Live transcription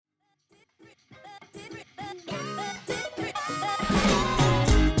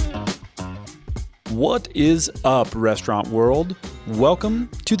What is up, restaurant world? Welcome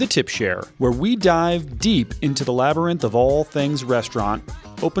to the Tip Share, where we dive deep into the labyrinth of all things restaurant,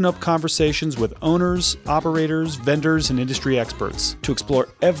 open up conversations with owners, operators, vendors, and industry experts to explore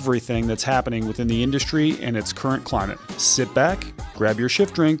everything that's happening within the industry and its current climate. Sit back, grab your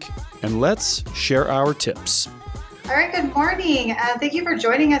shift drink, and let's share our tips. All right, good morning. Thank you for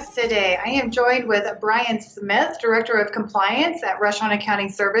joining us today. I am joined with Brian Smith, Director of Compliance at Restaurant Accounting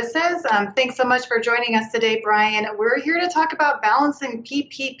Services. Thanks so much for joining us today, Brian. We're here to talk about balancing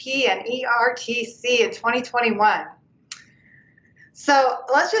PPP and ERTC in 2021. So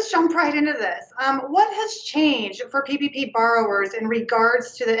let's just jump right into this. What has changed for PPP borrowers in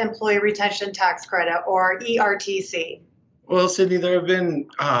regards to the Employee Retention Tax Credit, or ERTC? Well, Sydney, there have been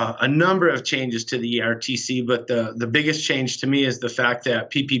a number of changes to the ERTC, but the biggest change to me is the fact that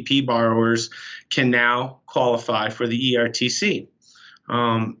PPP borrowers can now qualify for the ERTC.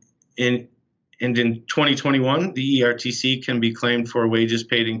 In 2021, the ERTC can be claimed for wages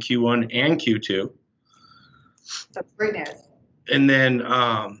paid in Q1 and Q2. That's great news. And then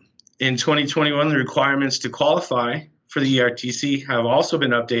in 2021, the requirements to qualify for the ERTC have also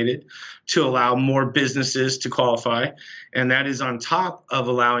been updated to allow more businesses to qualify, and that is on top of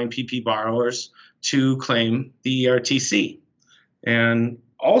allowing PP borrowers to claim the ERTC. And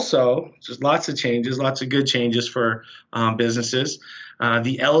also, just lots of changes, lots of good changes for businesses.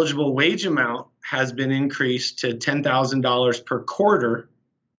 The eligible wage amount has been increased to $10,000 per quarter,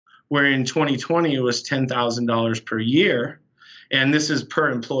 where in 2020 it was $10,000 per year. And this is per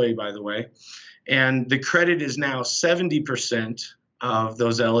employee, by the way. And the credit is now 70% of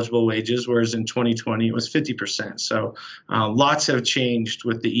those eligible wages, whereas in 2020 it was 50%. So lots have changed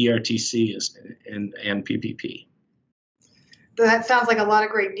with the ERTC and PPP. That sounds like a lot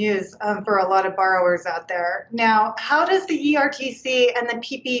of great news for a lot of borrowers out there. Now, how does the ERTC and the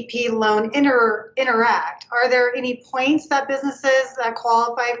PPP loan interact? Are there any points that businesses that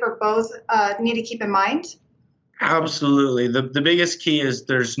qualify for both need to keep in mind? Absolutely. The biggest key is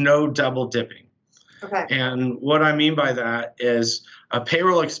there's no double dipping. Okay. And what I mean by that is a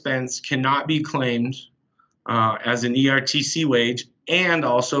payroll expense cannot be claimed as an ERTC wage and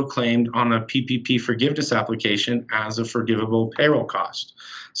also claimed on a PPP forgiveness application as a forgivable payroll cost.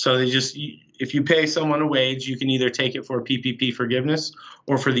 So if you pay someone a wage, you can either take it for PPP forgiveness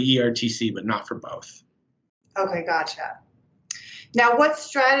or for the ERTC, but not for both. Okay, gotcha. Now, what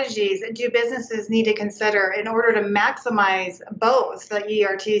strategies do businesses need to consider in order to maximize both the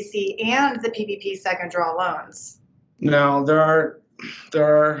ERTC and the PPP second draw loans? Now, there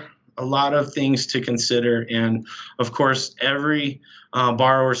are a lot of things to consider, and of course, every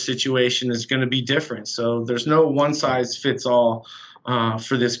borrower situation is going to be different. So there's no one size fits all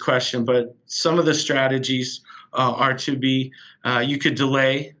for this question, but some of the strategies are to be, you could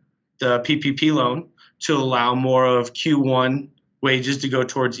delay the PPP loan to allow more of Q1 wages to go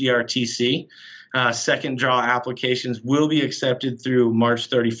towards ERTC. Second draw applications will be accepted through March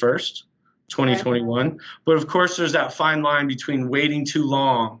 31st, 2021. But of course, there's that fine line between waiting too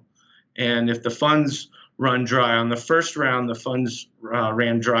long and if the funds run dry. On the first round, the funds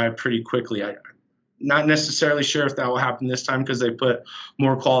ran dry pretty quickly. I'm not necessarily sure if that will happen this time because they put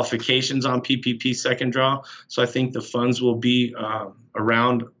more qualifications on PPP second draw. So I think the funds will be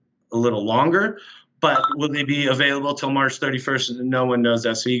around a little longer. But will they be available till March 31st? No one knows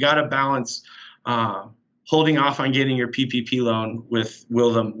that. So you got to balance holding off on getting your PPP loan with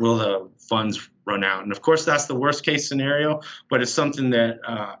will the funds run out? And of course, that's the worst case scenario, but it's something that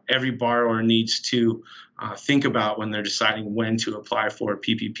every borrower needs to think about when they're deciding when to apply for a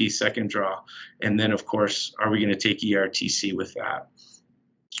PPP second draw. And then, of course, are we going to take ERTC with that?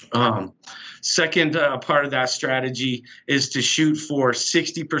 Second part of that strategy is to shoot for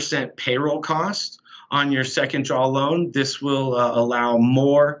 60% payroll cost on your second draw loan. This will allow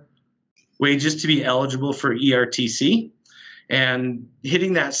more wages to be eligible for ERTC, and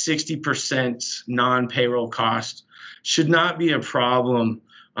hitting that 60% non-payroll cost should not be a problem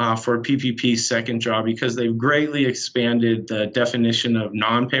for PPP second draw because they've greatly expanded the definition of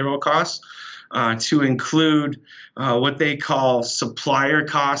non-payroll costs to include what they call supplier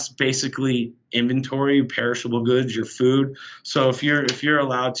costs, basically inventory, perishable goods, your food. So if you're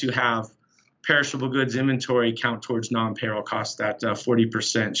allowed to have perishable goods inventory count towards non-payroll costs, that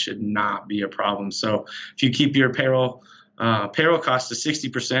 40% should not be a problem. So if you keep your payroll cost to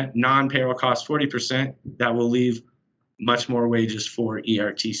 60%, non-payroll cost 40%, that will leave much more wages for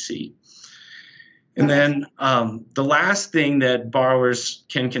ERTC. And then the last thing that borrowers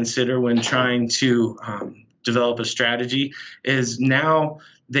can consider when trying to develop a strategy is now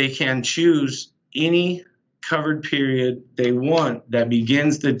they can choose any covered period they want that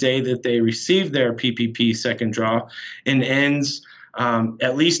begins the day that they receive their PPP second draw and ends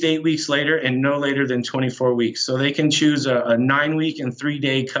at least 8 weeks later and no later than 24 weeks. So they can choose a 9-week and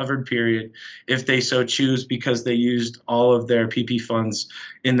 3-day covered period if they so choose, because they used all of their PP funds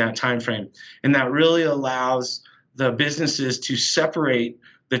in that time frame. And that really allows the businesses to separate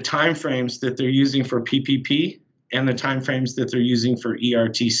the time frames that they're using for PPP and the time frames that they're using for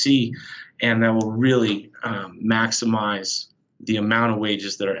ERTC, and that will really maximize the amount of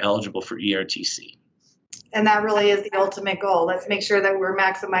wages that are eligible for ERTC. And that really is the ultimate goal. Let's make sure that we're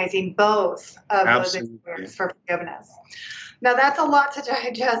maximizing both of those experiences for forgiveness. Now, that's a lot to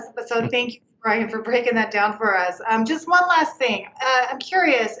digest, so thank you, Brian, for breaking that down for us. Just one last thing. I'm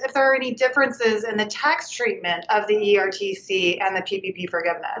curious if there are any differences in the tax treatment of the ERTC and the PPP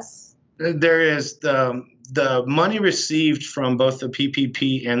forgiveness. There is. The money received from both the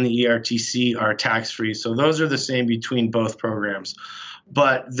PPP and the ERTC are tax-free, so those are the same between both programs.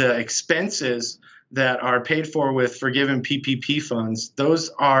 But the expenses that are paid for with forgiven PPP funds, those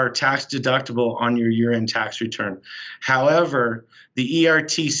are tax deductible on your year-end tax return. However, the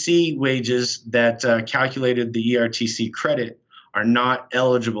ERTC wages that calculated the ERTC credit are not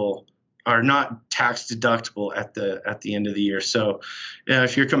eligible, are not tax deductible at the end of the year. So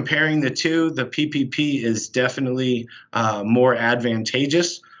if you're comparing the two, the PPP is definitely more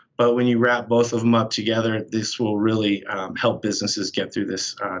advantageous. But when you wrap both of them up together, this will really help businesses get through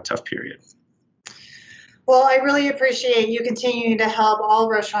this tough period. Well, I really appreciate you continuing to help all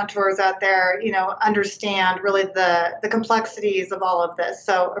restaurateurs out there, understand really the complexities of all of this.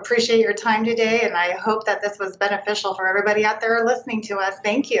 So appreciate your time today, and I hope that this was beneficial for everybody out there listening to us.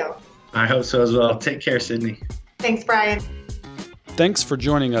 Thank you. I hope so as well. Take care, Sydney. Thanks, Brian. Thanks for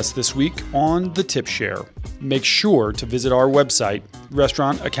joining us this week on The Tip Share. Make sure to visit our website,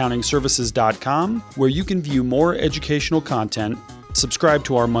 restaurantaccountingservices.com, where you can view more educational content, subscribe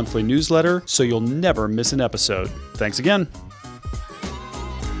to our monthly newsletter so you'll never miss an episode. Thanks again.